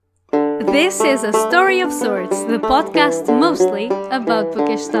This is A Story of Sorts, the podcast mostly about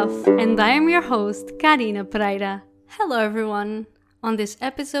bookish stuff, and I am your host, Karina Pereira. Hello everyone! On this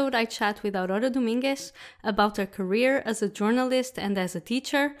episode, I chat with Aurora Domiguez about her career as a journalist and as a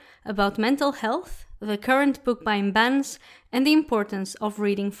teacher, about mental health, the current book buying bans, and the importance of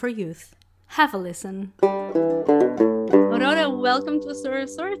reading for youth. Have a listen. Aurora, welcome to A Story of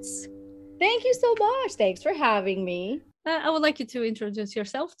Sorts. Thank you so much. Thanks for having me. I would like you to introduce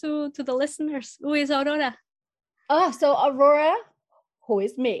yourself to the listeners. Who is Aurora? So Aurora, who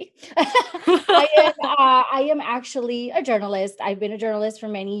is me? I am actually a journalist. I've been a journalist for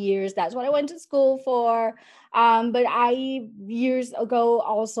many years. That's what I went to school for. But I years ago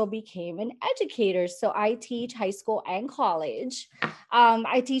also became an educator. So I teach high school and college.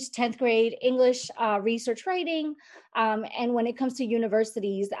 I teach 10th grade English research writing. And when it comes to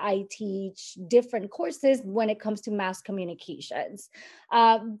universities, I teach different courses when it comes to mass communications.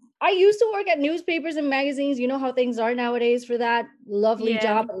 I used to work at newspapers and magazines. You know how things are nowadays for that lovely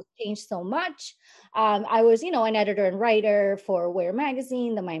job. It's changed so much. I was, an editor and writer for Where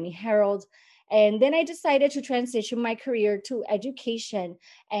Magazine, the Miami Herald. And then I decided to transition my career to education.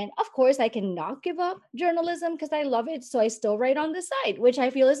 And of course, I cannot give up journalism because I love it. So I still write on the side, which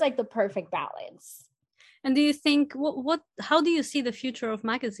I feel is like the perfect balance. And do you think how do you see the future of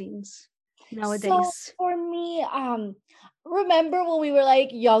magazines nowadays? So for me, remember when we were like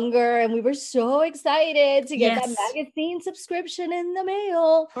younger and we were so excited to get that magazine subscription in the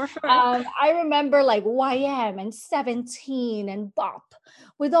mail? For sure. I remember like YM and 17 and Bop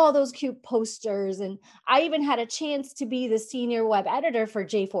with all those cute posters. And I even had a chance to be the senior web editor for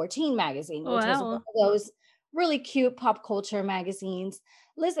J14 magazine, which was one of those really cute pop culture magazines.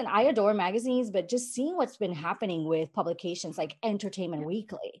 Listen, I adore magazines, but just seeing what's been happening with publications like Entertainment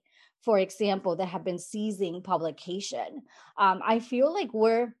Weekly, for example, that have been seizing publication. I feel like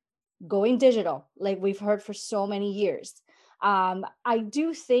we're going digital, like we've heard for so many years. I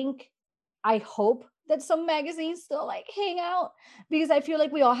do think, I hope that some magazines still like hang out, because I feel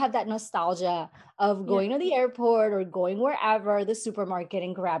like we all have that nostalgia of going to the airport or going wherever, the supermarket,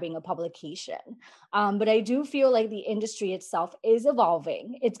 and grabbing a publication. But I do feel like the industry itself is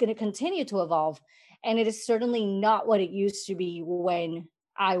evolving. It's going to continue to evolve. And it is certainly not what it used to be when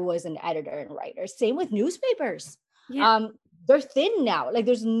I was an editor and writer. Same with newspapers. They're thin now. Like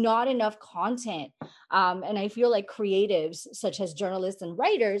there's not enough content. And I feel like creatives such as journalists and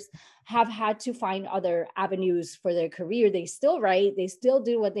writers have had to find other avenues for their career. They still write, they still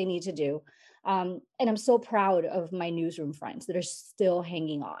do what they need to do. And I'm so proud of my newsroom friends that are still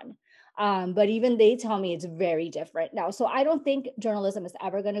hanging on. But even they tell me it's very different now. So I don't think journalism is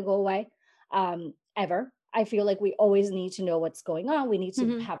ever going to go away, ever. I feel like we always need to know what's going on. We need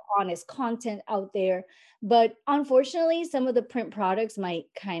to have honest content out there. But unfortunately, some of the print products might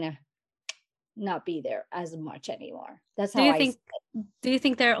kind of not be there as much anymore. That's how do you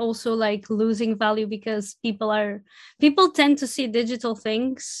think they're also like losing value because people tend to see digital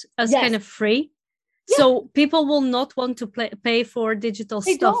things as kind of free? So people will not want to pay for digital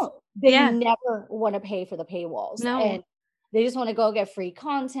stuff. They never want to pay for the paywalls. No. And they just want to go get free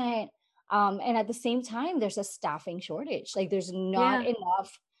content. And at the same time, there's a staffing shortage. Like there's not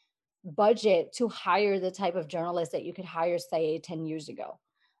enough budget to hire the type of journalist that you could hire, say, 10 years ago.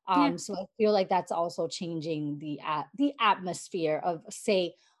 So I feel like that's also changing the atmosphere of,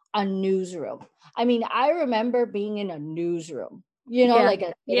 say, a newsroom. I mean, I remember being in a newsroom, like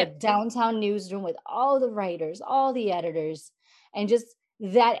a downtown newsroom with all the writers, all the editors, and just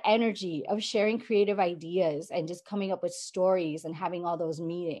that energy of sharing creative ideas and just coming up with stories and having all those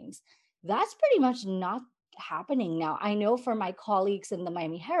meetings. That's pretty much not happening now. I know for my colleagues in the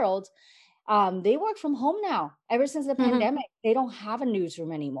Miami Herald, they work from home now. Ever since the pandemic, they don't have a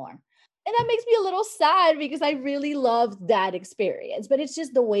newsroom anymore. And that makes me a little sad because I really loved that experience. But it's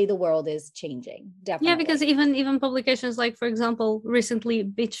just the way the world is changing. Definitely. Yeah, because even publications like, for example, recently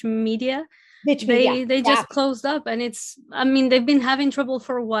Bitch Media, they just closed up. And they've been having trouble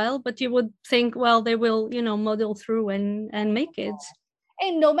for a while, but you would think, well, they will, muddle through and make it.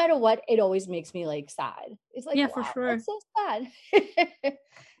 And no matter what, it always makes me like sad. It's like, for sure. It's so sad.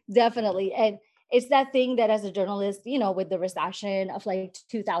 Definitely. And it's that thing that as a journalist, with the recession of like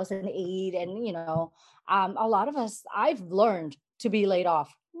 2008 and, a lot of us, I've learned to be laid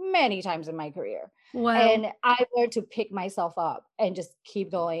off many times in my career. Wow. And I learned to pick myself up and just keep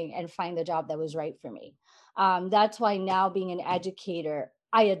going and find the job that was right for me. That's why now being an educator,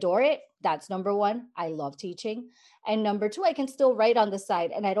 I adore it. That's number one. I love teaching. And number two, I can still write on the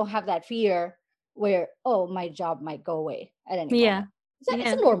side and I don't have that fear where, my job might go away at any moment.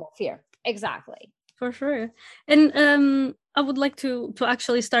 It's a normal fear. Exactly. For sure. And I would like to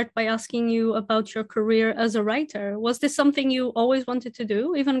actually start by asking you about your career as a writer. Was this something you always wanted to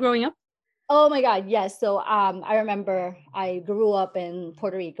do, even growing up? Oh my God, yes. So I remember I grew up in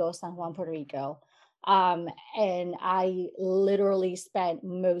Puerto Rico, San Juan, Puerto Rico. Um, and I literally spent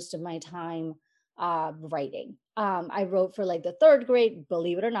most of my time writing. I wrote for like the third grade,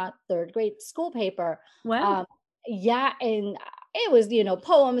 believe it or not, third grade school paper. Wow. Um, yeah, and it was,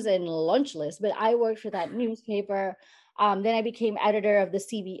 poems and lunch lists, but I worked for that newspaper. Then I became editor of the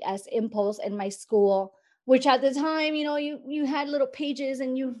CBS Impulse in my school, which at the time, you had little pages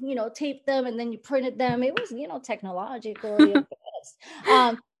and you taped them and then you printed them. It was, technologically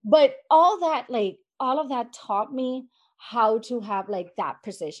advanced. But all of that taught me how to have like that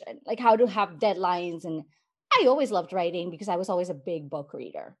precision, like how to have deadlines. And I always loved writing because I was always a big book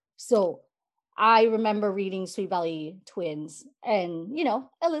reader. So I remember reading Sweet Valley Twins, and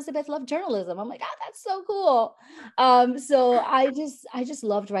Elizabeth loved journalism. I'm like, that's so cool. So I just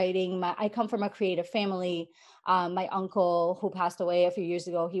loved writing. I come from a creative family. My uncle, who passed away a few years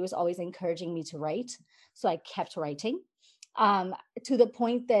ago, he was always encouraging me to write, so I kept writing. To the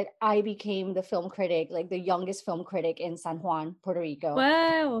point that I became the film critic, like the youngest film critic in San Juan, Puerto Rico.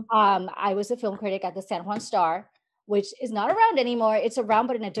 Wow. I was a film critic at the San Juan Star, which is not around anymore. It's around,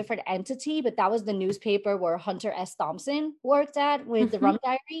 but in a different entity. But that was the newspaper where Hunter S. Thompson worked at with the Rum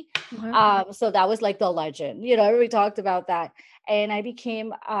Diary. Wow. So that was like the legend. Everybody talked about that. And I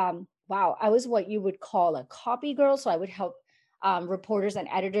became, wow, I was what you would call a copy girl. So I would help reporters and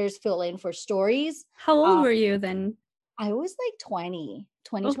editors fill in for stories. How old were you then? I was like 20,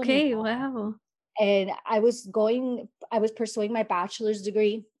 Okay, wow. and I was pursuing my bachelor's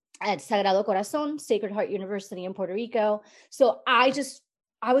degree at Sagrado Corazon, Sacred Heart University in Puerto Rico. So I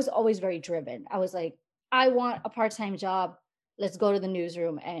was always very driven. I was like, I want a part-time job. Let's go to the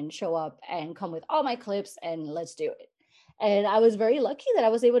newsroom and show up and come with all my clips and let's do it. And I was very lucky that I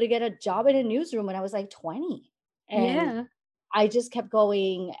was able to get a job in a newsroom when I was like 20. And Yeah. I just kept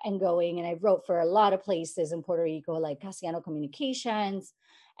going and going. And I wrote for a lot of places in Puerto Rico, like Castellano Communications.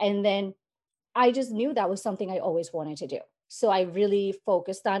 And then I just knew that was something I always wanted to do. So I really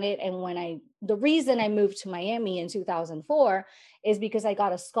focused on it. And the reason I moved to Miami in 2004 is because I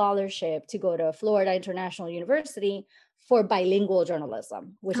got a scholarship to go to Florida International University for bilingual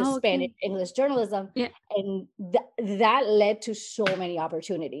journalism, which is Spanish English journalism. Yeah. And that led to so many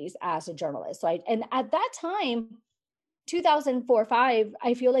opportunities as a journalist. And at that time, 2004, 5,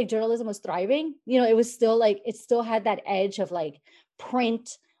 I feel like journalism was thriving. It was still like, it still had that edge of like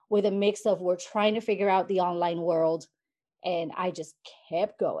print with a mix of we're trying to figure out the online world. And I just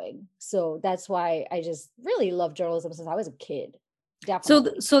kept going. So that's why I just really love journalism since I was a kid.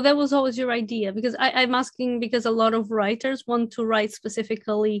 Definitely. So that was always your idea, because I'm asking because a lot of writers want to write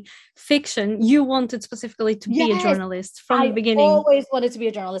specifically fiction. You wanted specifically to be a journalist from the beginning. I always wanted to be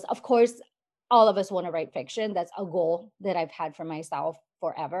a journalist. Of course, all of us want to write fiction. That's a goal that I've had for myself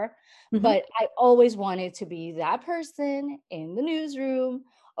forever. But I always wanted to be that person in the newsroom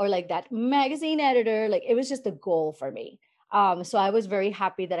or like that magazine editor. Like it was just a goal for me. So I was very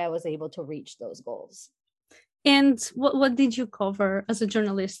happy that I was able to reach those goals. And what did you cover as a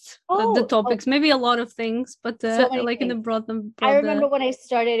journalist? The topics, maybe a lot of things, but so like things. in the broad. I remember when I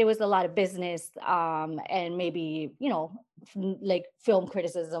started, it was a lot of business, and maybe like film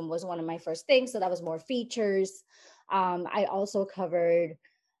criticism was one of my first things. So that was more features. I also covered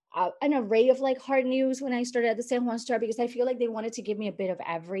an array of like hard news when I started at the San Juan Star, because I feel like they wanted to give me a bit of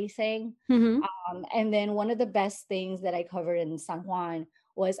everything. And then one of the best things that I covered in San Juan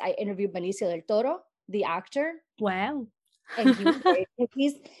was I interviewed Benicio del Toro, the actor. Wow. And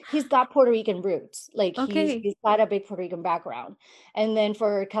he's got Puerto Rican roots. Like he's got a big Puerto Rican background. And then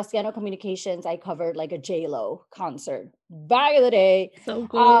for Castellano Communications, I covered like a J-Lo concert back in the day. So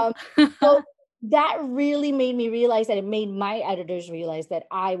cool. So that really made me realize that it made my editors realize that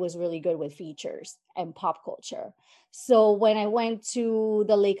I was really good with features and pop culture. So when I went to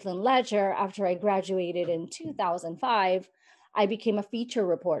the Lakeland Ledger after I graduated in 2005, I became a feature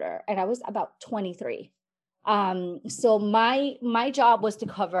reporter, and I was about 23. So my job was to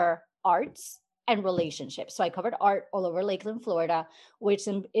cover arts and relationships. So I covered art all over Lakeland, Florida, which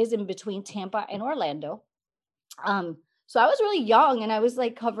is in between Tampa and Orlando. So I was really young, and I was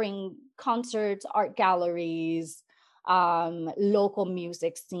like covering concerts, art galleries, local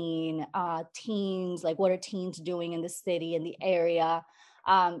music scene, teens, like what are teens doing in the city, in the area.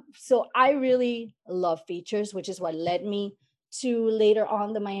 So I really love features, which is what led me to later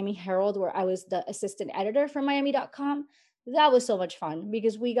on the Miami Herald, where I was the assistant editor for Miami.com. That was so much fun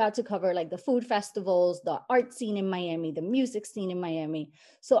because we got to cover like the food festivals, the art scene in Miami, the music scene in Miami.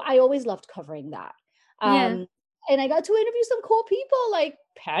 So I always loved covering that. And I got to interview some cool people like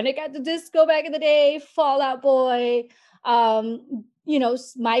Panic at the Disco back in the day, Fall Out Boy,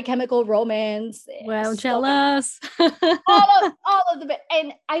 My Chemical Romance, Well, so jealous. all of them.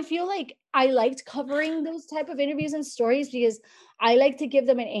 And I feel like I liked covering those type of interviews and stories because I like to give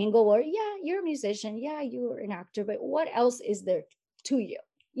them an angle where, yeah, you're a musician, yeah, you're an actor, but what else is there to you?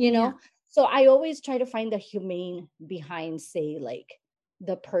 Yeah. So I always try to find the humane behind, say, like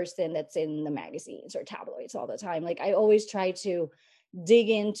the person that's in the magazines or tabloids all the time. Like I always try to dig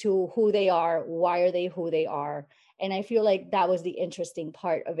into who they are, why are they who they are. And I feel like that was the interesting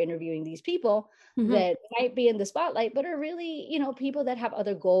part of interviewing these people Mm-hmm. that might be in the spotlight, but are really, people that have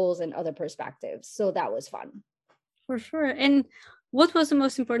other goals and other perspectives. So that was fun. For sure. And what was the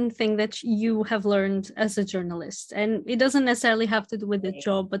most important thing that you have learned as a journalist? And it doesn't necessarily have to do with the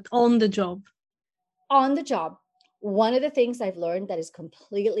job, but on the job. On the job, one of the things I've learned that is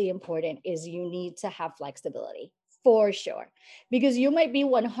completely important is you need to have flexibility for sure, because you might be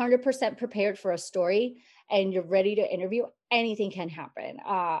 100% prepared for a story and you're ready to interview. Anything can happen.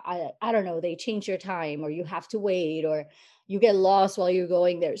 I don't know, they change your time or you have to wait or you get lost while you're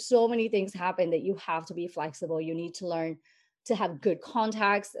going there. So many things happen that you have to be flexible. You need to learn to have good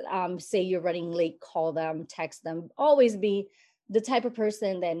contacts. Say you're running late, call them, text them, always be the type of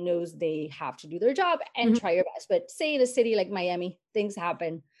person that knows they have to do their job and try your best. But say in a city like Miami, things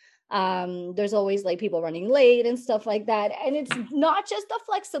happen. There's always like people running late and stuff like that. And it's not just the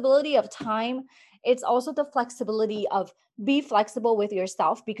flexibility of time, it's also the flexibility of be flexible with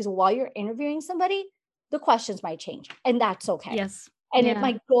yourself, because while you're interviewing somebody, the questions might change and that's okay. Yes. And it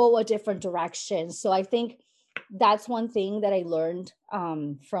might go a different direction. So I think that's one thing that I learned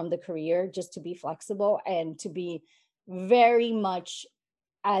from the career, just to be flexible and to be very much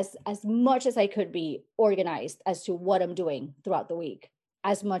as much as I could be organized as to what I'm doing throughout the week,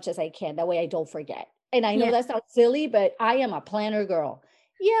 as much as I can. That way I don't forget. And I know that sounds silly, but I am a planner girl.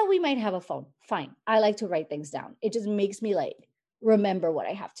 Yeah, we might have a phone. Fine. I like to write things down. It just makes me like remember what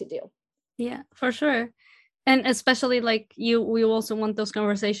I have to do. Yeah, for sure. And especially like we also want those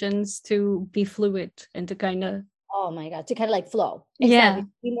conversations to be fluid and to kind of, oh my God, to kind of like flow. Yeah.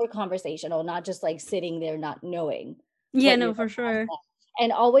 Exactly. Be more conversational, not just like sitting there not knowing. Yeah, no, for sure.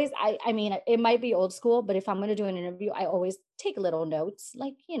 And always, I mean, it might be old school, but if I'm going to do an interview, I always take little notes,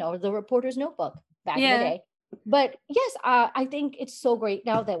 like, the reporter's notebook back in the day. But yes, I think it's so great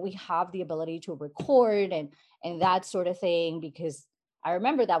now that we have the ability to record and that sort of thing, because I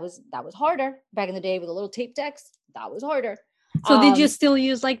remember that was harder back in the day with a little tape decks. That was harder. So did you still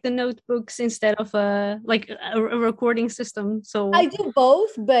use like the notebooks instead of like a recording system? So I do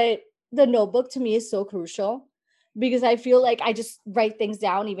both, but the notebook to me is so crucial, because I feel like I just write things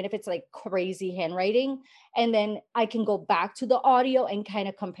down, even if it's like crazy handwriting, and then I can go back to the audio and kind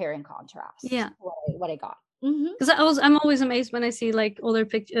of compare and contrast what I got. Because I'm always amazed when I see like older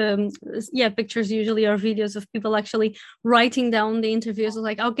pictures usually, or videos of people actually writing down the interviews.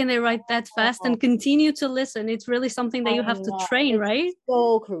 Like, how can they write that fast and continue to listen? It's really something that you have to train, right?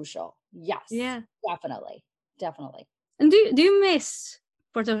 So crucial. Yes. Yeah. Definitely. And do you miss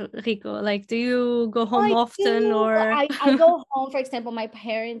Puerto Rico? Like, do you go home often? Or I go home, for example, my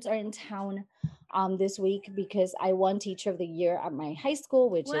parents are in town this week because I won Teacher of the Year at my high school,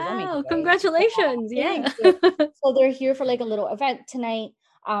 which is amazing. Congratulations. Yeah. So they're here for like a little event tonight.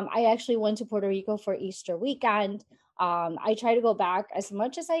 I actually went to Puerto Rico for Easter weekend. I try to go back as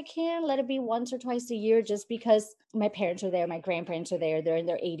much as I can, let it be once or twice a year, just because my parents are there, my grandparents are there, they're in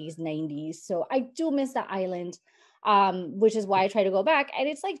their 80s, 90s. So I do miss the island, which is why I try to go back. And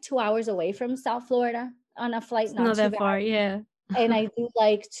it's like 2 hours away from South Florida on a flight, not that far. Yeah. And I do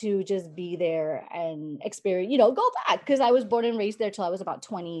like to just be there and experience, go back, because I was born and raised there till I was about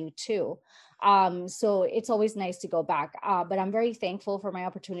 22. So it's always nice to go back. But I'm very thankful for my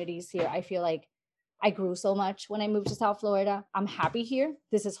opportunities here. I feel like I grew so much when I moved to South Florida. I'm happy here.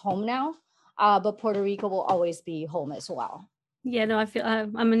 This is home now. But Puerto Rico will always be home as well. Yeah, no, I feel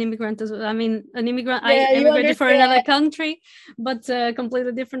I'm an immigrant as well. I mean, an immigrant. I immigrated for another country, but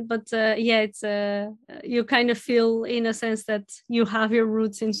completely different. But yeah, it's you kind of feel in a sense that you have your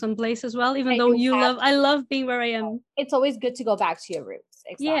roots in some place as well. Even though I love being where I am. It's always good to go back to your roots.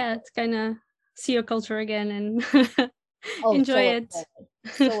 Exactly. Yeah, it's kind of see your culture again and enjoy it.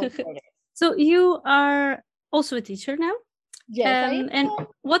 So, so you are also a teacher now. Yes, I am. And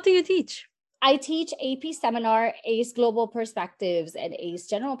what do you teach? I teach AP Seminar, ACE Global Perspectives, and ACE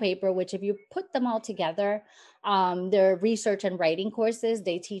General Paper, which if you put them all together, they're research and writing courses.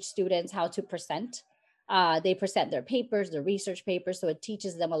 They teach students how to present They present their papers, their research papers. So it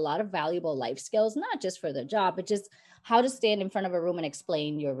teaches them a lot of valuable life skills, not just for the job, but just how to stand in front of a room and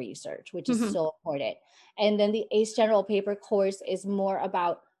explain your research, which is so important. And then the ACE General Paper course is more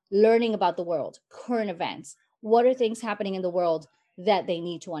about learning about the world, current events. What are things happening in the world that they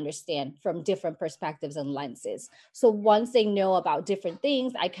need to understand from different perspectives and lenses? So once they know about different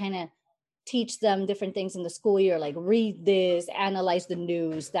things, I kind of teach them different things in the school year, like read this, analyze the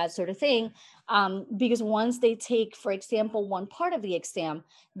news, that sort of thing. Because once they take, for example, one part of the exam,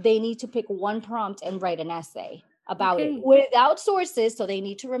 they need to pick one prompt and write an essay about it without sources. So they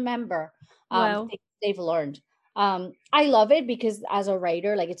need to remember they've learned. I love it because as a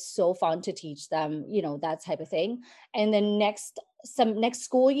writer, like it's so fun to teach them, that type of thing. And then next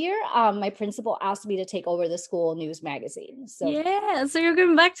school year, my principal asked me to take over the school news magazine. So so you're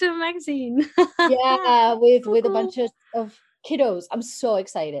going back to a magazine. yeah, with a bunch of kiddos. I'm so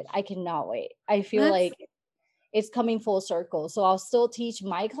excited. I cannot wait. I feel like it's coming full circle. So I'll still teach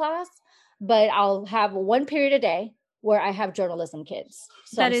my class, but I'll have one period a day where I have journalism kids.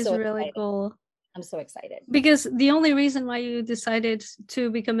 So that is really cool. I'm so excited. Because the only reason why you decided to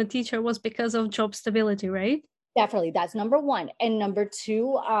become a teacher was because of job stability, right? Definitely. That's number one. And number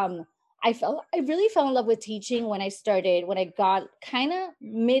two, I really fell in love with teaching when I got kind of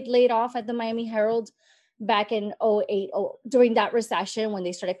laid off at the Miami Herald back in 08, during that recession when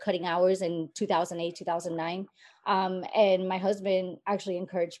they started cutting hours in 2008, 2009. And my husband actually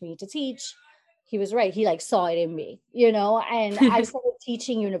encouraged me to teach. He was right. He saw it in me, and I started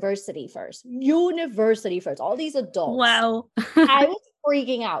teaching university first, all these adults. Wow. I was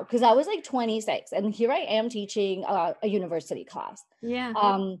freaking out because I was 26 and here I am teaching a university class. Yeah.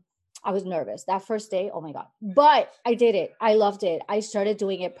 I was nervous that first day. Oh my God. But I did it. I loved it. I started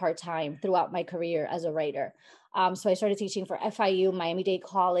doing it part-time throughout my career as a writer. So I started teaching for FIU, Miami-Dade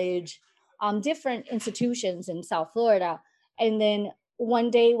College, different institutions in South Florida. And then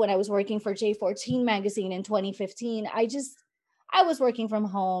one day when I was working for J14 magazine in 2015, I was working from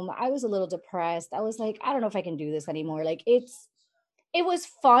home. I was a little depressed. I was like, I don't know if I can do this anymore. It was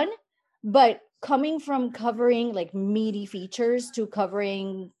fun, but coming from covering meaty features to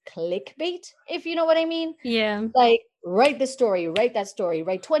covering clickbait, if you know what I mean. Yeah. Write the story, write that story,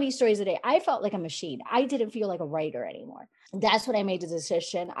 write 20 stories a day. I felt like a machine. I didn't feel like a writer anymore. That's when I made the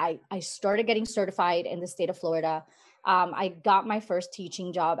decision. I started getting certified in the state of Florida. I got my first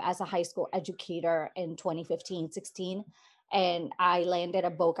teaching job as a high school educator in 2015, 16, and I landed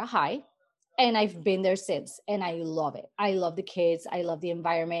at Boca High. And I've been there since, and I love it. I love the kids. I love the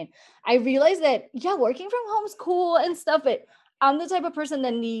environment. I realized that, working from home is cool and stuff, but I'm the type of person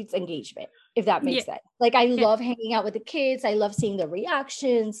that needs engagement, if that makes sense. I love hanging out with the kids. I love seeing the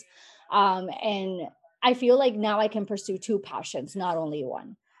reactions. And I feel like now I can pursue two passions, not only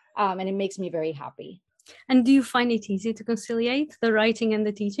one. And it makes me very happy. And do you find it easy to conciliate the writing and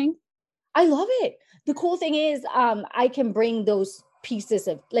the teaching? I love it. The cool thing is I can bring those pieces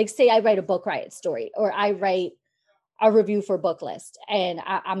of, say I write a book riot story, or I write a review for Booklist, and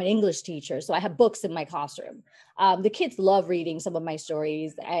I'm an English teacher, so I have books in my classroom. The kids love reading some of my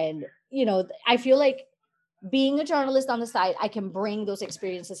stories, and I feel like being a journalist on the side, I can bring those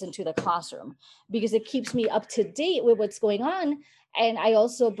experiences into the classroom because it keeps me up to date with what's going on. And I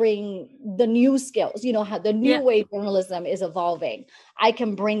also bring the new skills, how the new way journalism is evolving. I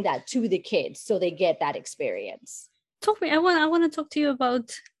can bring that to the kids so they get that experience. I want to talk to you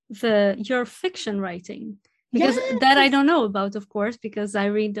about your fiction writing, because that I don't know about, of course, because I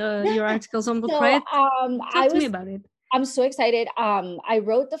read your articles on Book Riot. Talk to me about it. I'm so excited. I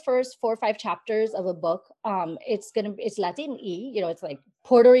wrote the first 4 or 5 chapters of a book. It's Latin E, it's like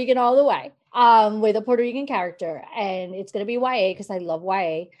Puerto Rican all the way, with a Puerto Rican character, and it's going to be YA because I love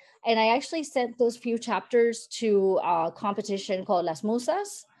YA. And I actually sent those few chapters to a competition called Las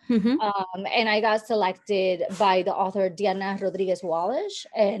Musas. Mm-hmm. And I got selected by the author Diana Rodriguez Wallace,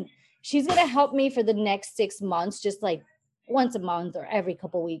 and she's going to help me for the next 6 months, just once a month or every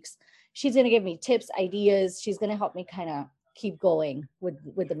couple weeks. She's going to give me tips, ideas. She's going to help me kind of keep going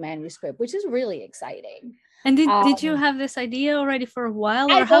with the manuscript, which is really exciting. And did you have this idea already for a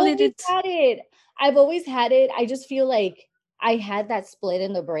while, or I've how did it? I've always had it. I just feel like I had that split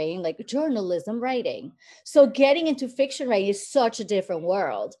in the brain, journalism writing. So getting into fiction writing is such a different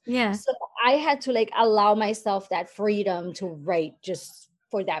world. Yeah. So I had to allow myself that freedom to write just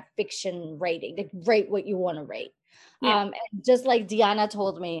for that fiction writing, write what you want to write. And just like Diana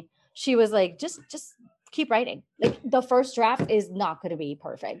told me, she was like, just keep writing. Like the first draft is not going to be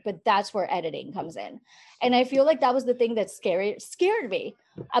perfect, but that's where editing comes in. And I feel like that was the thing that scared me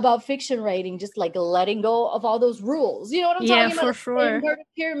about fiction writing, just like letting go of all those rules. You know what I'm talking about? For sure. Inverted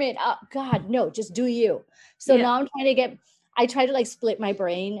pyramid. Oh, God, no, just do you. So now I'm trying to I try to like split my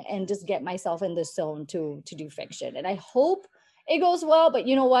brain and just get myself in the zone to do fiction. And I hope it goes well, but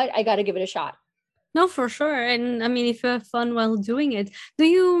you know what? I got to give it a shot. No, for sure. And I mean, if you have fun while doing it, do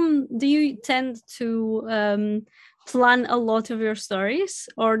you tend to plan a lot of your stories,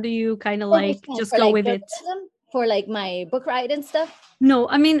 or do you kind of like just go with it? For like my book write and stuff? No,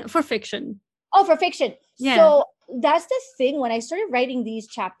 I mean for fiction. Oh, for fiction. Yeah. So that's the thing. When I started writing these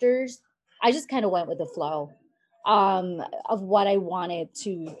chapters, I just kind of went with the flow of what I wanted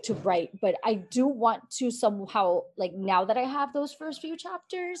to write. But I do want to somehow, like now that I have those first few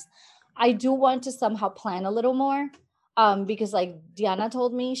chapters, I do want to somehow plan a little more. Because like Diana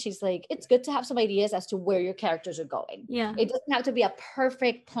told me, she's like, it's good to have some ideas as to where your characters are going. Yeah. It doesn't have to be a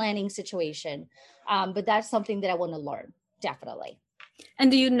perfect planning situation. But that's something that I want to learn, definitely. And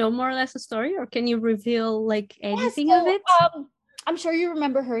do you know more or less a story, or can you reveal like anything of it? I'm sure you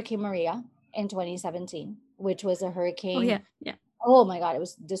remember Hurricane Maria in 2017, which was a hurricane. Yeah. Oh my God,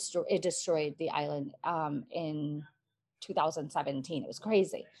 it destroyed the island in 2017. It was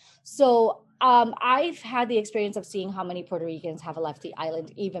crazy. So I've had the experience of seeing how many Puerto Ricans have left the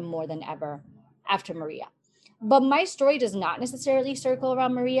island even more than ever after Maria. But my story does not necessarily circle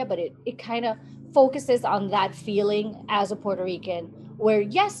around Maria, but it kind of focuses on that feeling as a Puerto Rican, where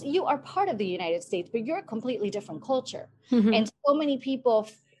yes, you are part of the United States, but you're a completely different culture. Mm-hmm. And so many people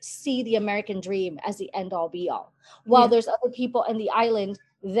see the American dream as the end all be all, while there's other people in the island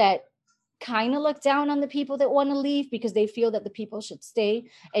that kind of look down on the people that want to leave because they feel that the people should stay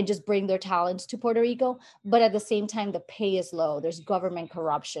and just bring their talents to Puerto Rico. But at the same time, the pay is low. There's government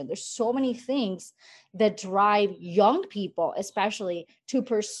corruption. There's so many things that drive young people, especially, to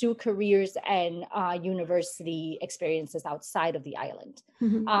pursue careers and university experiences outside of the island.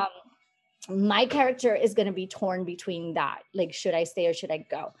 Mm-hmm. My character is going to be torn between that. Like, should I stay or should I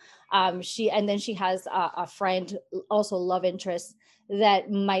go? She has a friend, also love interest,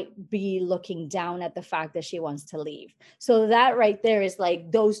 that might be looking down at the fact that she wants to leave. So that right there is like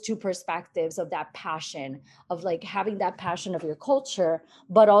those two perspectives of that passion, of like having that passion of your culture,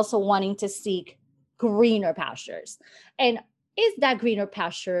 but also wanting to seek greener pastures. And is that greener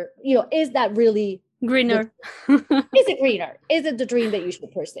pasture, is that really greener? Is it greener? Is it the dream that you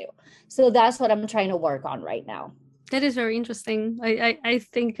should pursue? So that's what I'm trying to work on right now. That is very interesting. I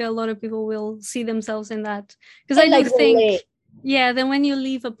think a lot of people will see themselves in that, because I do think, then when you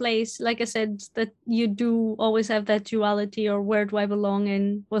leave a place, like I said, that you do always have that duality, or where do I belong,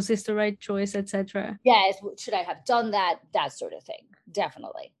 and was this the right choice, etc. Yes, should I have done that sort of thing?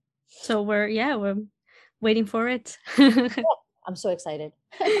 Definitely. So we're waiting for it. I'm so excited.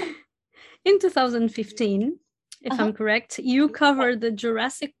 In 2015, if I'm correct, you covered the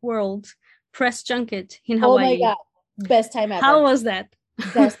Jurassic World press junket in Hawaii. Oh my God, best time ever. How was that?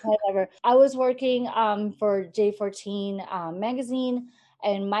 Best time ever. I was working for J14 magazine,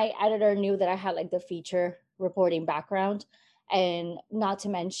 and my editor knew that I had like the feature reporting background, and not to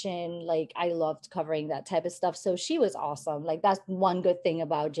mention, like, I loved covering that type of stuff. So she was awesome. Like, that's one good thing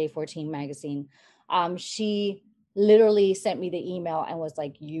about J14 magazine. She literally sent me the email and was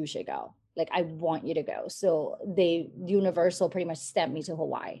like, you should go. Like, I want you to go. So Universal pretty much sent me to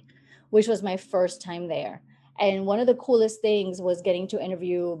Hawaii, which was my first time there. And one of the coolest things was getting to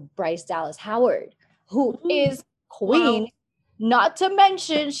interview Bryce Dallas Howard, who is Queen. Wow. Not to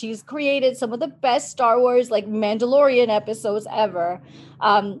mention, she's created some of the best Star Wars, like Mandalorian episodes ever.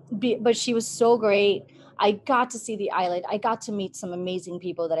 But she was so great. I got to see the island. I got to meet some amazing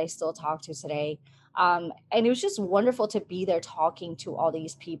people that I still talk to today. And it was just wonderful to be there talking to all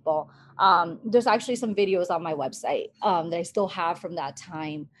these people. There's actually some videos on my website that I still have from that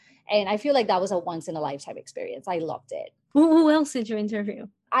time. And I feel like that was a once in a lifetime experience. I loved it. Who else did you interview?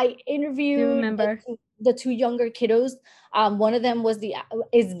 I interviewed the two younger kiddos. One of them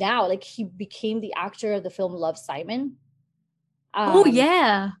is now, like, he became the actor of the film Love, Simon. So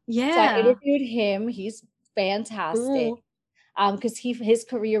I interviewed him. He's fantastic. Because his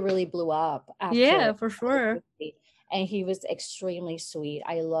career really blew up after. For sure. And he was extremely sweet.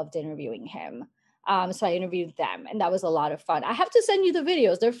 I loved interviewing him. So I interviewed them, and that was a lot of fun. I have to send you the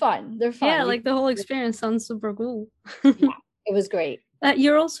videos. They're fun. Yeah, like the whole experience sounds super cool. Yeah, it was great.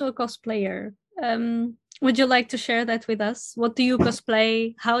 You're also a cosplayer. Would you like to share that with us? What do you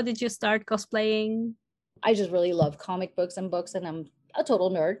cosplay? How did you start cosplaying? I just really love comic books, and I'm a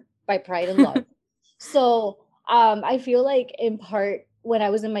total nerd by pride and love. So I feel like in part when I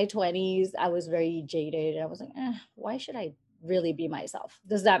was in my 20s, I was very jaded. And I was like, why should I really be myself?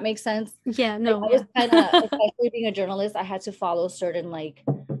 Does that make sense? Yeah, Like no, I was yeah. kind of, especially being a journalist, I had to follow certain like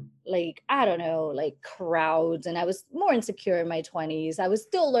I don't know, like crowds, and I was more insecure in my 20s. I was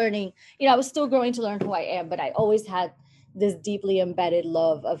still learning, I was still growing to learn who I am, but I always had this deeply embedded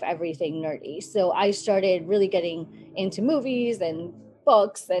love of everything nerdy. So I started really getting into movies and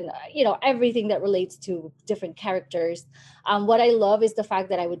books and everything that relates to different characters. What I love is the fact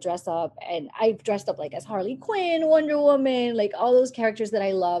that I would dress up, and I dressed up like as Harley Quinn, Wonder Woman, like all those characters that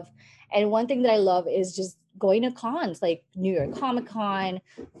I love. And one thing that I love is just going to cons like New York Comic Con,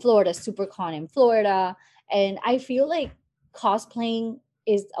 Florida SuperCon in Florida. And I feel like cosplaying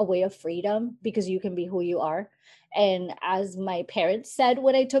is a way of freedom because you can be who you are. And as my parents said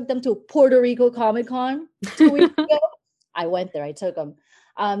when I took them to Puerto Rico Comic Con 2 weeks ago, I went there, I took them.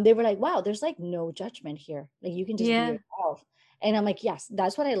 They were like, wow, there's like no judgment here. Like you can just be Yeah. yourself. And I'm like, yes,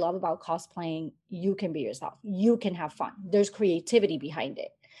 that's what I love about cosplaying. You can be yourself. You can have fun. There's creativity behind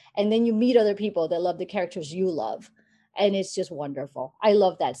it. And then you meet other people that love the characters you love. And it's just wonderful. I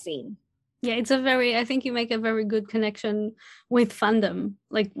love that scene. Yeah, I think you make a very good connection with fandom.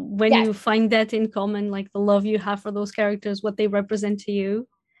 Like when Yes. you find that in common, like the love you have for those characters, what they represent to you.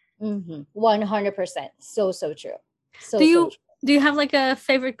 100%. So true. Do So you true. do you have like a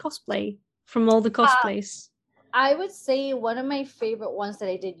favorite cosplay from all the cosplays? I would say one of my favorite ones that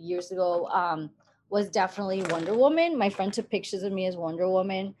I did years ago was definitely Wonder Woman. My friend took pictures of me as Wonder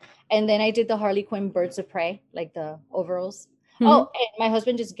Woman. And then I did the Harley Quinn Birds of Prey, like the overalls. Mhm. Oh, and my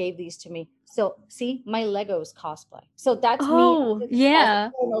husband just gave these to me. So see, my Legos cosplay. So that's me Oh, as a yeah.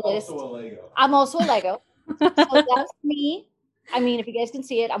 journalist. I'm also a Lego. So that's me. I mean, if you guys can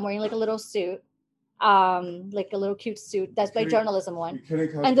see it, I'm wearing like a little suit, like a little cute suit. That's my journalism one.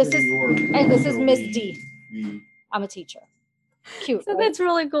 And this is Miss D. I'm a teacher. Cute, So right? that's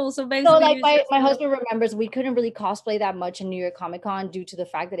really cool. So So basically like you my just husband remembers we couldn't really cosplay that much in New York Comic Con due to the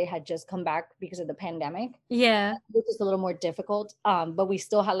fact that it had just come back because of the pandemic, yeah. which is a little more difficult. But we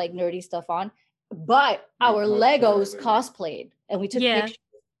still had like nerdy stuff on. But our Legos cosplayed, and we took Yeah. pictures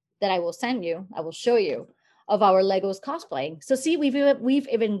that I will send you. I will show you of our Legos cosplaying. So see, we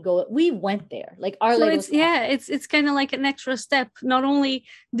went there. Like our So Legos. it's kind of like an extra step. Not only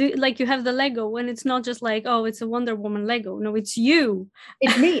do like you have the Lego and it's not just like, oh, it's a Wonder Woman Lego. No, it's you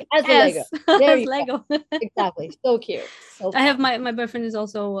It's me as a Lego. as There as you go. Lego. Exactly. So cute. So I have fun. my boyfriend is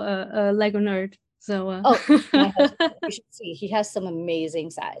also a Lego nerd. So Oh, my husband, you should see. He has some amazing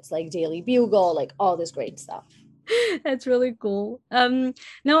sites like Daily Bugle, like all this great stuff. that's really cool.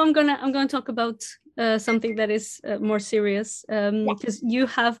 Now I'm gonna talk about something that is more serious. Yeah. Because you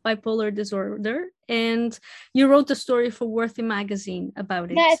have bipolar disorder and you wrote a story for Worthy magazine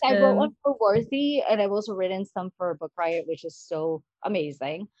about it. Yes, I wrote one for Worthy, and I've also written some for Book Riot, which is so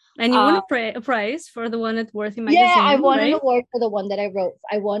amazing. And you won Um, a prize for the one at Worthy yeah, I magazine, won an right? award for the one that I wrote.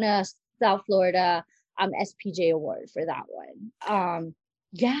 I won a South Florida SPJ award for that one.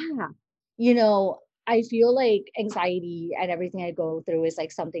 Yeah, you know, I feel like anxiety and everything I go through is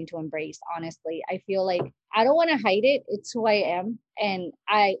like something to embrace, honestly. I feel like I don't want to hide it. It's who I am. And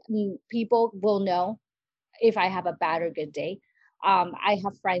I mean, people will know if I have a bad or good day. I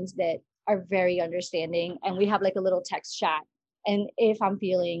have friends that are very understanding, and we have like a little text chat. And if I'm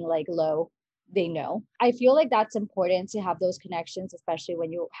feeling like low, they know. I feel like that's important to have those connections, especially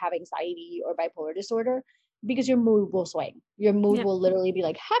when you have anxiety or bipolar disorder, because your mood will swing. Your mood Yeah. will literally be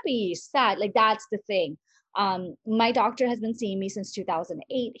like happy, sad. Like that's the thing. My doctor has been seeing me since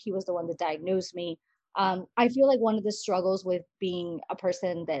 2008. He was the one that diagnosed me. I feel like one of the struggles with being a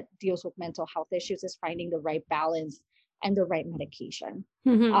person that deals with mental health issues is finding the right balance and the right medication.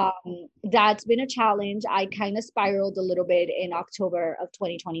 Mhm. That's been a challenge. I kind of spiraled a little bit in October of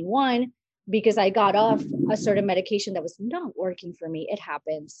 2021 because I got off a certain medication that was not working for me. It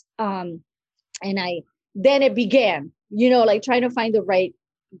happens. And then it began, like trying to find the right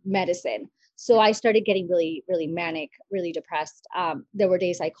medicine. So I started getting really, really manic, really depressed. There were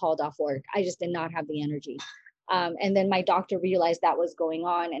days I called off work. I just did not have the energy. And then my doctor realized that was going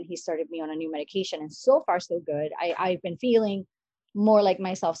on, and he started me on a new medication. And so far, so good. I've been feeling more like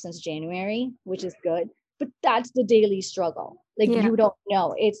myself since January, which is good. But that's the daily struggle. Like Yeah. you don't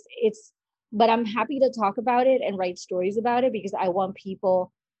know. But I'm happy to talk about it and write stories about it because I want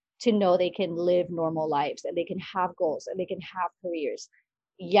people to know they can live normal lives and they can have goals and they can have careers.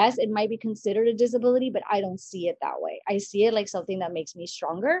 Yes, it might be considered a disability, but I don't see it that way. I see it like something that makes me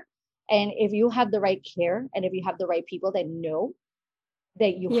stronger. And if you have the right care and if you have the right people that know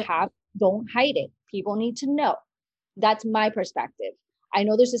that you Yeah. have, don't hide it. People need to know. That's my perspective. I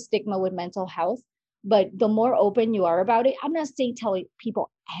know there's a stigma with mental health, But the more open you are about it, I'm not saying telling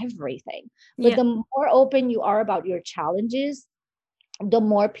people everything, but Yeah. the more open you are about your challenges, the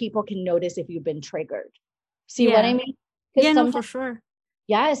more people can notice if you've been triggered. See what I Yeah. mean? Yeah, Because no, for sometimes, sure.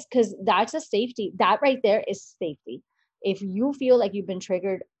 yes, because that's a safety. That right there is safety. If you feel like you've been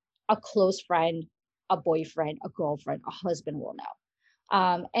triggered, a close friend, a boyfriend, a girlfriend, a husband will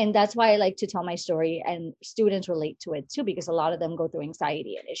know. And that's why I like to tell my story, and students relate to it too, because a lot of them go through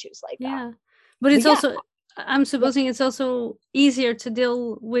anxiety and issues like that. Yeah. But But it's yeah, also, I'm yeah, supposing it's also easier to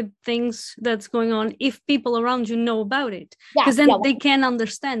deal with things that's going on if people around you know about it, yeah, because yeah. then they can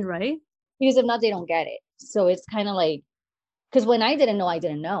understand, right? Because if not, they don't get it. So it's kind of like, because when I didn't know, I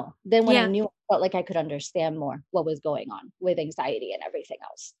didn't know. Then when I Yeah. knew, I felt like I could understand more what was going on with anxiety and everything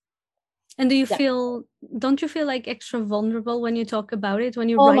else. And Yeah. don't you feel like extra vulnerable when you talk about it, when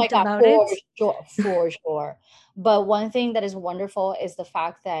you Oh my write God, about for it? sure, for sure. But one thing that is wonderful is the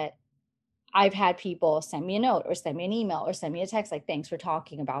fact that I've had people send me a note or send me an email or send me a text like, thanks for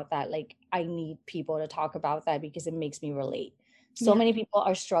talking about that. Like, I need people to talk about that because it makes me relate. So Yeah. many people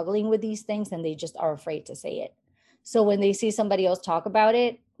are struggling with these things and they just are afraid to say it. So when they see somebody else talk about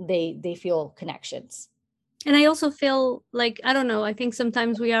it, they feel connections. And I also feel like, I don't know, I think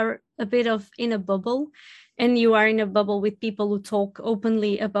sometimes we are a bit of in a bubble, and you are in a bubble with people who talk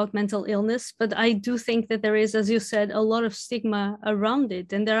openly about mental illness. But I do think that there is, as you said, a lot of stigma around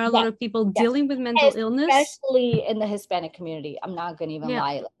it. And there are a lot Yes, of people yes. dealing with mental illness. Especially in the Hispanic community. I'm not gonna even Yeah.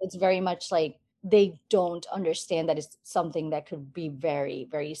 lie. It's very much like they don't understand that it's something that could be very,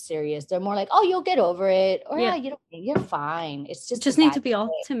 very serious. They're more like, oh, you'll get over it, or Yeah. yeah, you're fine. It's just a Just need bad to be day.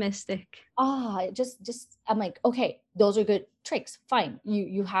 optimistic. Just I'm like, okay, those are good tricks. Fine.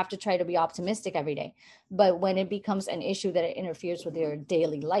 You have to try to be optimistic every day. But when it becomes an issue that it interferes with your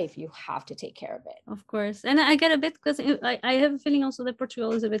daily life, you have to take care of it. Of course. And I get a bit, because I have a feeling also that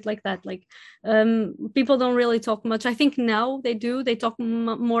Portugal is a bit like that. Like, people don't really talk much. I think now they do. They talk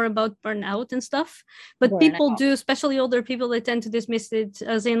more about burnout and stuff. But people Burnout. do, especially older people, they tend to dismiss it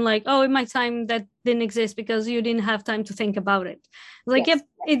as in like, oh, in my time that didn't exist because you didn't have time to think about it. Like, Yes. yep,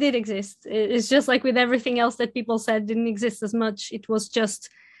 it did exist. It's just like with everything else that people said didn't exist as much. It was just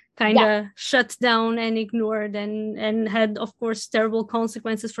kind Yeah. of shut down and ignored, and had, of course, terrible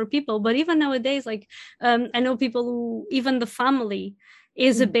consequences for people. But even nowadays, like, I know people who, even the family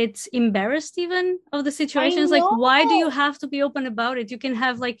is a Mhm. bit embarrassed even of the I situations. Like, know. why do you have to be open about it? You can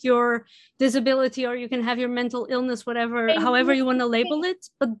have like your disability, or you can have your mental illness, whatever, And however you want to label it,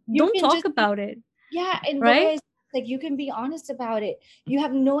 but you don't can talk just about it, yeah, and the right? way I like you can be honest about it. You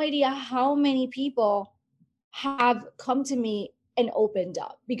have no idea how many people have come to me and opened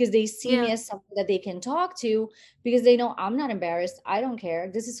up because they see me Yeah. as someone that they can talk to because they know I'm not embarrassed. I don't care.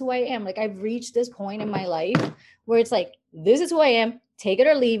 This is who I am. Like I've reached this point in my life where it's like, this is who I am. Take it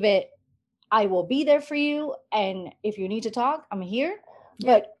or leave it. I will be there for you. And if you need to talk, I'm here.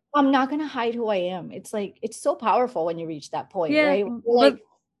 Yeah. But I'm not gonna hide who I am. It's like it's so powerful when you reach that point, Yeah, right? You're but like,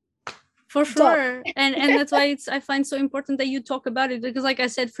 for don't. sure. And that's why I find so important that you talk about it, because like I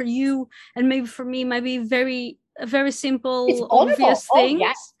said, for you and maybe for me, might be very It's simple, vulnerable. obvious Oh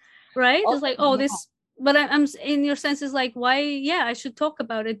yeah. things, right? Oh It's like, oh, yeah. this, but I'm in your sense is like, why, yeah, I should talk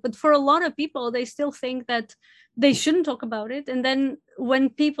about it. But for a lot of people, they still think that they shouldn't talk about it. And then when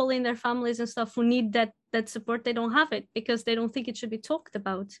people in their families and stuff who need that support, they don't have it because they don't think it should be talked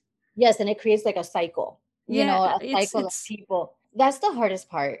about. Yes, and it creates like a cycle, Yeah, a it's cycle of it's people. That's the hardest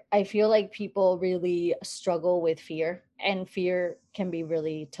part. I feel like people really struggle with fear, and fear can be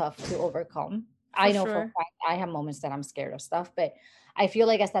really tough to overcome. for I know for a sure. fact I have moments that I'm scared of stuff, but I feel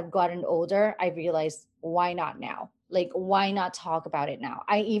like as I've gotten older, I realized why not now? Like, why not talk about it now?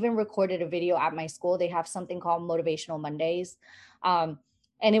 I even recorded a video at my school. They have something called Motivational Mondays. Um,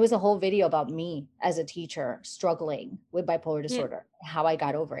 and it was a whole video about me as a teacher struggling with bipolar Yeah. disorder, how I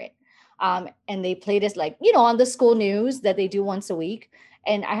got over it. And they play this like, on the school news that they do once a week.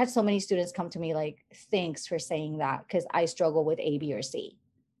 And I had so many students come to me like, thanks for saying that because I struggle with A, B, or C.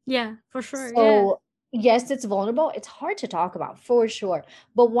 Yeah, for sure. Yeah. So yes, it's vulnerable. It's hard to talk about for sure.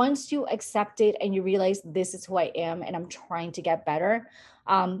 But once you accept it and you realize this is who I am and I'm trying to get better,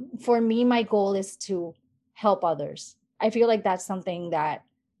 for me, my goal is to help others. I feel like that's something that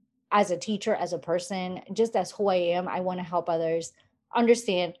as a teacher, as a person, just as who I am, I want to help others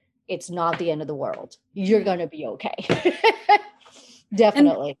understand it's not the end of the world. You're Yeah. going to be okay. And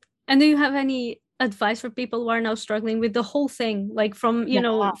Definitely. and do you have any advice for people who are now struggling with the whole thing, like from,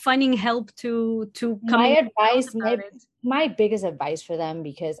 Yeah. finding help to My coming out advice, about it? my biggest advice for them,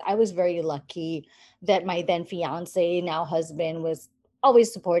 because I was very lucky that my then fiance, now husband, was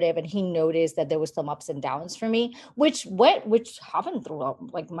always supportive, and he noticed that there was some ups and downs for me, which happened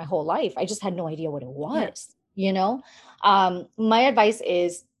throughout like my whole life. I just had no idea what it was, you know. My advice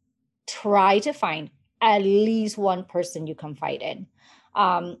is try to find at least one person you confide in.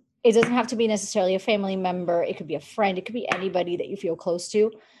 It doesn't have to be necessarily a family member. It could be a friend. It could be anybody that you feel close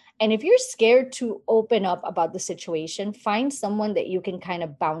to. And if you're scared to open up about the situation, find someone that you can kind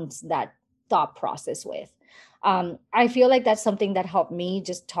of bounce that thought process with. I feel like that's something that helped me,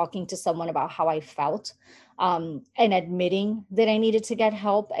 just talking to someone about how I felt, and admitting that I needed to get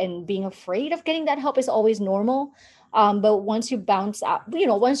help, and being afraid of getting that help is always normal. But once you bounce out,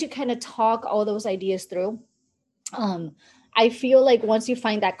 once you kind of talk all those ideas through, um, I feel like once you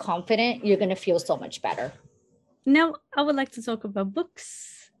find that confident, you're going to feel so much better. Now, I would like to talk about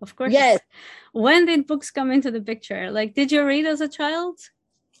books, of course. Yes. When did books come into the picture? Like, did you read as a child?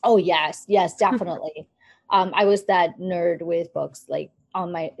 Oh, yes, definitely. I was that nerd with books, like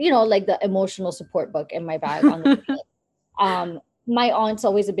on my, like the emotional support book in my bag. My aunt's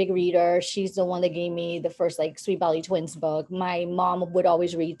always a big reader. She's the one that gave me the first like Sweet Valley Twins book. My mom would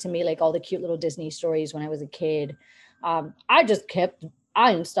always read to me like all the cute little Disney stories when I was a kid. I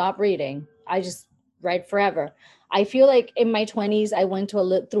didn't stop reading. I just read forever. I feel like in my 20s, I went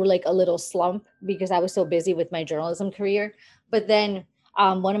through like a little slump because I was so busy with my journalism career. But then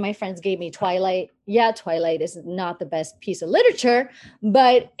one of my friends gave me Twilight. Yeah, Twilight is not the best piece of literature,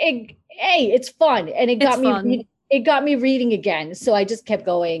 but it's fun. And it got me reading again. So I just kept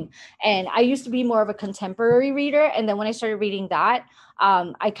going. And I used to be more of a contemporary reader. And then when I started reading that,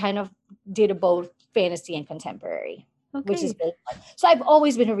 I kind of did both fantasy and contemporary. Okay. Which is really fun. So I've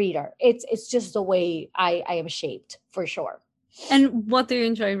always been a reader. It's just the way I am shaped, for sure. And what do you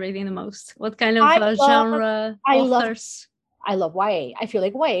enjoy reading the most? What kind of genre, authors? I love YA. I feel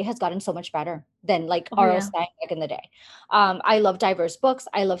like YA has gotten so much better than like R.L. Stine back in the day. I love diverse books.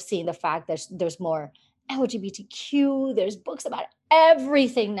 I love seeing the fact that there's more LGBTQ. There's books about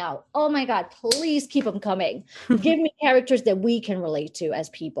everything now. Oh my God, please keep them coming. Give me characters that we can relate to as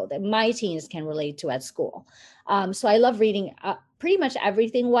people, that my teens can relate to at school. So I love reading pretty much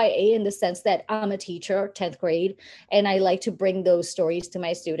everything YA, in the sense that I'm a teacher, 10th grade, and I like to bring those stories to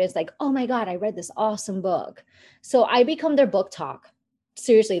my students. Like, oh my God, I read this awesome book. So I become their book talk.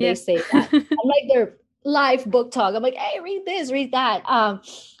 Seriously, they say that. I'm like their live book talk. I'm like, hey, read this, read that.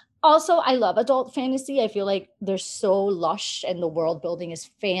 Also, I love adult fantasy. I feel like they're so lush and the world building is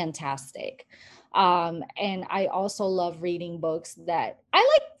fantastic. And I also love reading books that I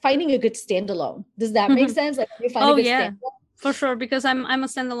like finding a good standalone. Does that make sense? Like, you find a good standalone? For sure, because I'm a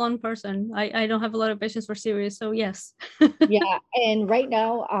standalone person. I don't have a lot of patience for series, so yes. Yeah, and right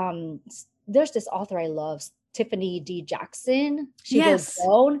now, there's this author I love, Tiffany D. Jackson. She goes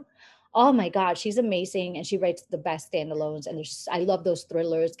Grown. Oh my God, she's amazing, and she writes the best standalones. And I love those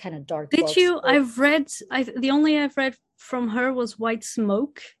thrillers, kind of dark. Did you? The only I've read from her was White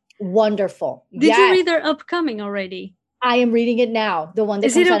Smoke. Wonderful. Did you read their upcoming already? I am reading it now. The one that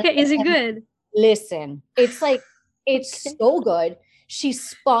is it okay? Is it good? Listen, it's like it's so good. She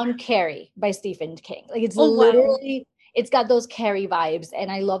spun Carrie by Stephen King. Like it's literally, it's got those Carrie vibes, and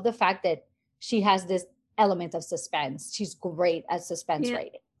I love the fact that she has this element of suspense. She's great at suspense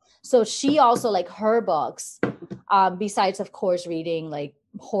writing. So she also, like, her books, besides, of course, reading like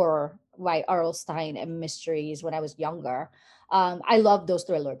horror by R.L. Stine and mysteries when I was younger, I love those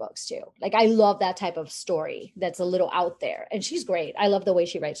thriller books too. Like, I love that type of story that's a little out there. And she's great. I love the way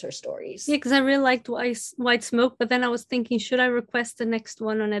she writes her stories. Yeah, because I really liked White Smoke, but then I was thinking, should I request the next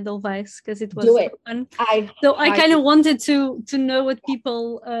one on Edelweiss? Because it was fun. I kind of wanted to know what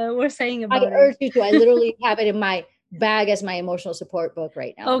people were saying about it. I urge you to. I literally have it in my bag as my emotional support book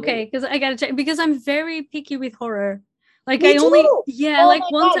right now. Okay, because I gotta check, because I'm very picky with horror. Like, me too.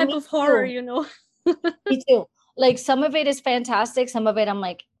 One type of horror, you know. Me too. Like, some of it is fantastic, some of it I'm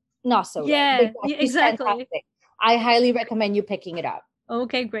like, not so good. Exactly. Fantastic. I highly recommend you picking it up.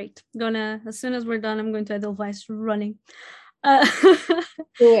 Okay, great. As soon as we're done, I'm going to Edelweiss running. Do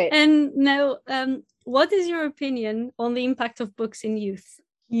it. And now, what is your opinion on the impact of books in youth?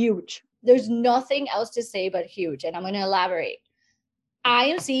 Huge. There's nothing else to say but huge. And I'm going to elaborate. I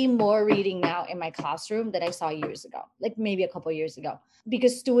am seeing more reading now in my classroom than I saw years ago, like maybe a couple of years ago,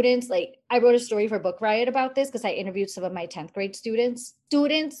 because students, like, I wrote a story for Book Riot about this because I interviewed some of my 10th grade students.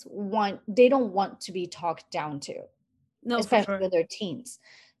 They don't want to be talked down to, especially when they're teens.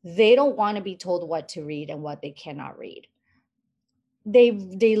 They don't want to be told what to read and what they cannot read. They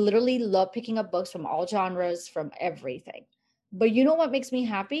literally love picking up books from all genres, from everything. But you know what makes me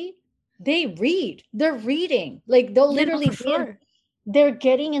happy? They read. They're reading. Like, they'll literally they're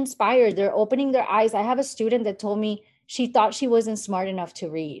getting inspired. They're opening their eyes. I have a student that told me She thought she wasn't smart enough to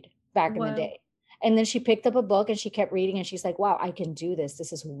read back in the Wow. day. And then she picked up a book and she kept reading and she's like, wow, I can do this.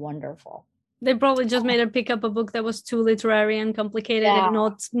 This is wonderful. They probably just made her pick up a book that was too literary and complicated Yeah. and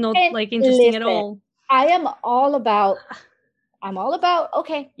not And like interesting at listen, all. I'm all about,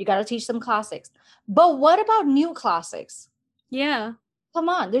 okay, you got to teach some classics. But what about new classics? Yeah. Come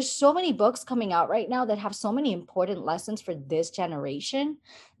on, there's so many books coming out right now that have so many important lessons for this generation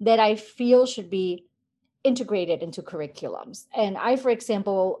that I feel should be integrated into curriculums. And I, for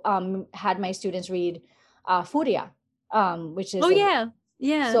example, had my students read Furia, which is Oh, yeah.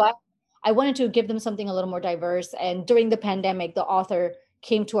 Yeah. so I wanted to give them something a little more diverse. And during the pandemic, the author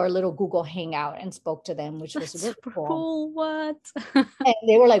came to our little Google Hangout and spoke to them, which was That's really super cool. cool. What? And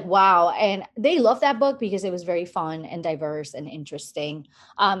they were like, wow. And they loved that book because it was very fun and diverse and interesting.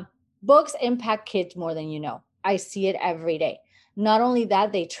 Books impact kids more than you know. I see it every day. Not only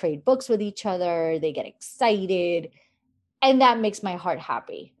that, they trade books with each other, they get excited, and that makes my heart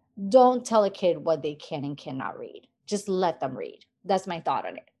happy. Don't tell a kid what they can and cannot read. Just let them read. That's my thought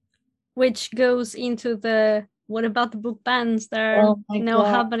on it. Which goes into the what about the book bans that are Oh my now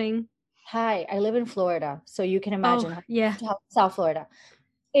God. happening? Hi, I live in Florida, so you can imagine Yeah. South Florida.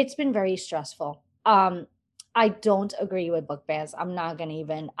 It's been very stressful. I don't agree with book bans. I'm not gonna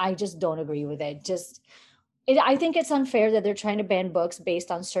even. I just don't agree with it. I think it's unfair that they're trying to ban books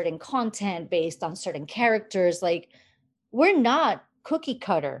based on certain content, based on certain characters. Like, we're not cookie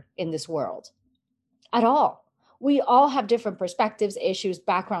cutter in this world at all. We all have different perspectives, issues,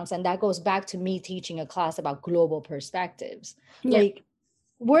 backgrounds, and that goes back to me teaching a class about global perspectives. Yeah. Like,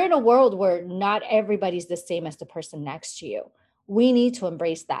 we're in a world where not everybody's the same as the person next to you. We need to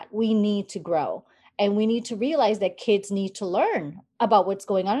embrace that. We need to grow. And we need to realize that kids need to learn about what's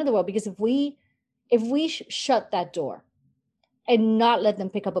going on in the world. Because if we shut that door and not let them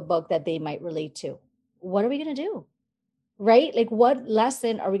pick up a book that they might relate to, what are we going to do? Right? Like, what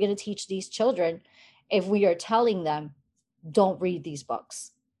lesson are we going to teach these children if we are telling them, don't read these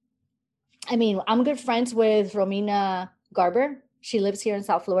books? I mean, I'm good friends with Romina Garber. She lives here in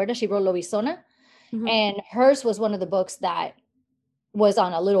South Florida. She wrote Lobisona. Mhm. And hers was one of the books that was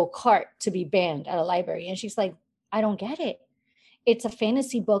on a little cart to be banned at a library. And she's like, I don't get it. It's a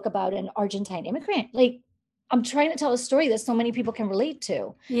fantasy book about an Argentine immigrant. Like, I'm trying to tell a story that so many people can relate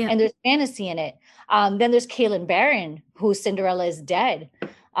to. Yeah. And there's fantasy in it. Then there's Kaylin Barron, whose Cinderella is Dead,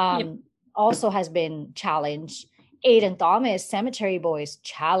 also has been challenged. Aiden Thomas, Cemetery Boys,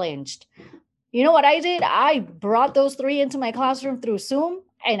 challenged. You know what I did? I brought those three into my classroom through Zoom,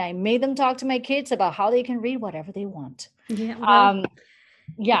 and I made them talk to my kids about how they can read whatever they want. Yeah. Well,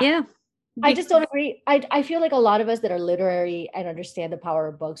 yeah. I just don't agree. I feel like a lot of us that are literary and understand the power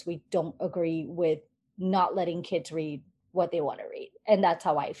of books, we don't agree with not letting kids read what they want to read. And that's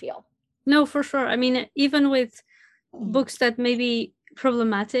how I feel. No, for sure. I mean, even with books that may be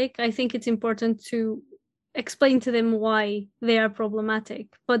problematic, I think it's important to explain to them why they are problematic.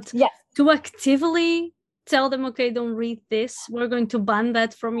 But yes, to actively tell them, okay, don't read this, we're going to ban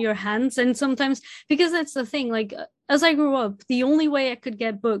that from your hands. And sometimes, because that's the thing, like, as I grew up, the only way I could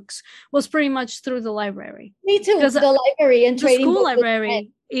get books was pretty much through the library. Me too. The library and the trading school books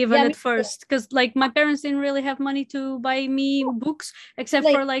library, even at first, because like my parents didn't really have money to buy me books except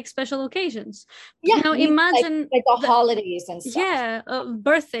for like special occasions. Yeah. Now imagine like the holidays and stuff. Yeah,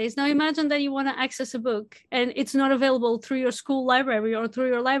 birthdays. Now imagine that you want to access a book and it's not available through your school library or through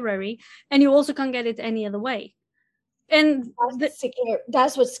your library, and you also can't get it any other way. And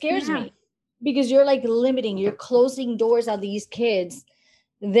that's what scares me, because you're like limiting, you're closing doors on these kids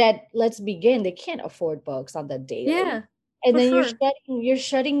that, let's begin, they can't afford books on the daily. Yeah, and then you're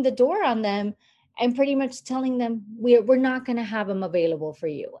shutting the door on them and pretty much telling them we're not going to have them available for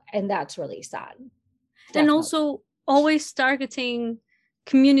you, and that's really sad. Definitely. And also always targeting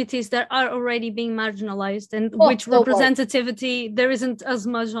communities that are already being marginalized and which representativity there isn't as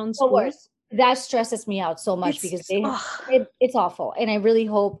much on schools. That stresses me out so much, because it's awful, and I really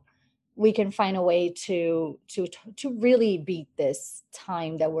hope we can find a way to really beat this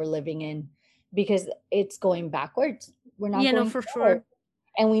time that we're living in, because it's going backwards. We're not going for forward. Sure.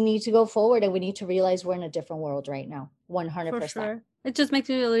 And we need to go forward, and we need to realize we're in a different world right now. 100%. For sure. It just makes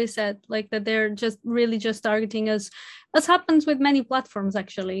me really sad, like that they're just really just targeting us, as happens with many platforms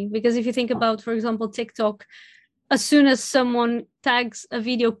actually. Because if you think about, for example, TikTok, as soon as someone tags a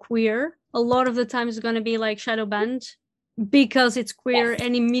video queer, a lot of the time it's going to be like shadow banned because it's queer,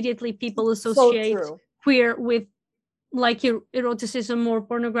 and immediately people associate queer with like eroticism or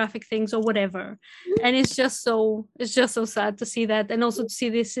pornographic things or whatever. And it's just so sad to see that, and also to see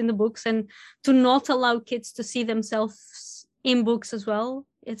this in the books, and to not allow kids to see themselves in books as well.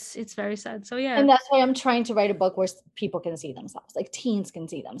 It's very sad. So yeah. And that's why I'm trying to write a book where people can see themselves, like teens can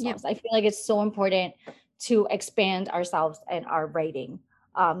see themselves. I feel like it's so important to expand ourselves and our writing,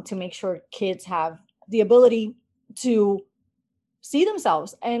 to make sure kids have the ability to see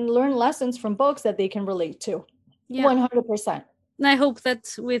themselves and learn lessons from books that they can relate to. 100%. And I hope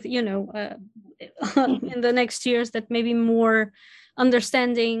that with, in the next years, that maybe more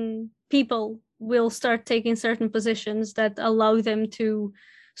understanding people will start taking certain positions that allow them to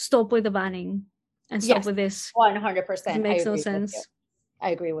stop with the banning and stop with this. 100%. It makes no sense. I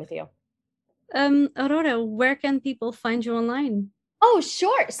agree with you. Aurora, where can people find you online? Oh,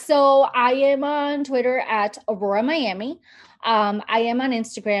 sure. So I am on Twitter at Aurora Miami. I am on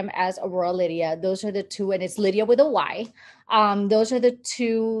Instagram as Aurora Lydia. Those are the two, and it's Lydia with a Y. Those are the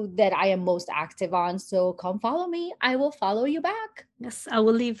two that I am most active on. So come follow me. I will follow you back. Yes, I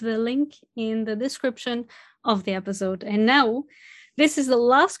will leave the link in the description of the episode. And now, this is the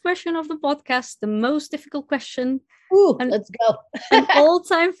last question of the podcast, the most difficult question. Ooh, let's go. An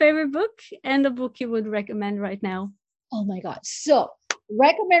all-time favorite book and a book you would recommend right now. Oh my God. So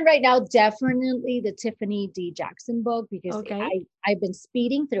recommend right now, definitely the Tiffany D. Jackson book, because I've been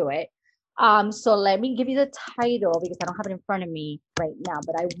speeding through it. So let me give you the title because I don't have it in front of me right now,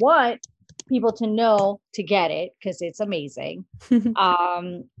 but I want people to know to get it because it's amazing.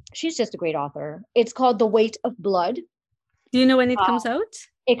 She's just a great author. It's called The Weight of Blood. Do you know when it comes out?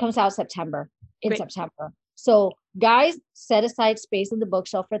 It comes out September. September. So guys, set aside space in the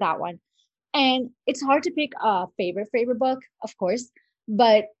bookshelf for that one. And it's hard to pick a favorite book, of course,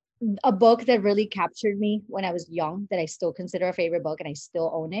 but a book that really captured me when I was young, that I still consider a favorite book and I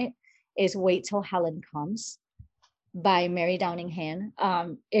still own it, is Wait Till Helen Comes by Mary Downing Han.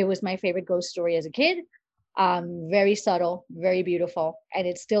 It was my favorite ghost story as a kid. Very subtle, very beautiful, and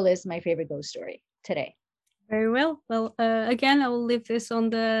it still is my favorite ghost story today. Very well. Well, again, I will leave this on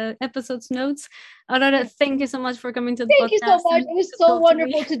the episode's notes. Aurora, thank you so much for coming to the podcast. Thank you so much. It was so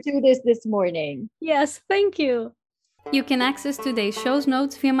wonderful to do this morning. Yes, thank you. You can access today's show's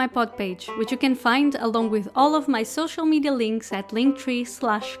notes via my pod page, which you can find along with all of my social media links at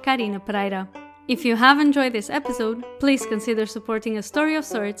linktree/Karina Pereira. If you have enjoyed this episode, please consider supporting A Story of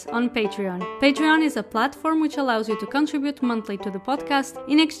Sorts on Patreon. Patreon is a platform which allows you to contribute monthly to the podcast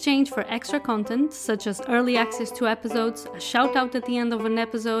in exchange for extra content, such as early access to episodes, a shout out at the end of an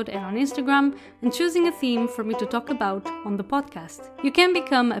episode and on Instagram, and choosing a theme for me to talk about on the podcast. You can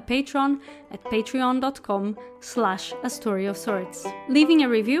become a patron at patreon.com/A Story of Sorts. Leaving a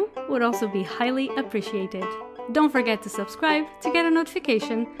review would also be highly appreciated. Don't forget to subscribe to get a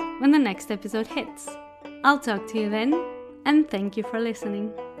notification when the next episode hits. I'll talk to you then, and thank you for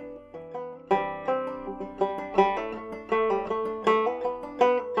listening.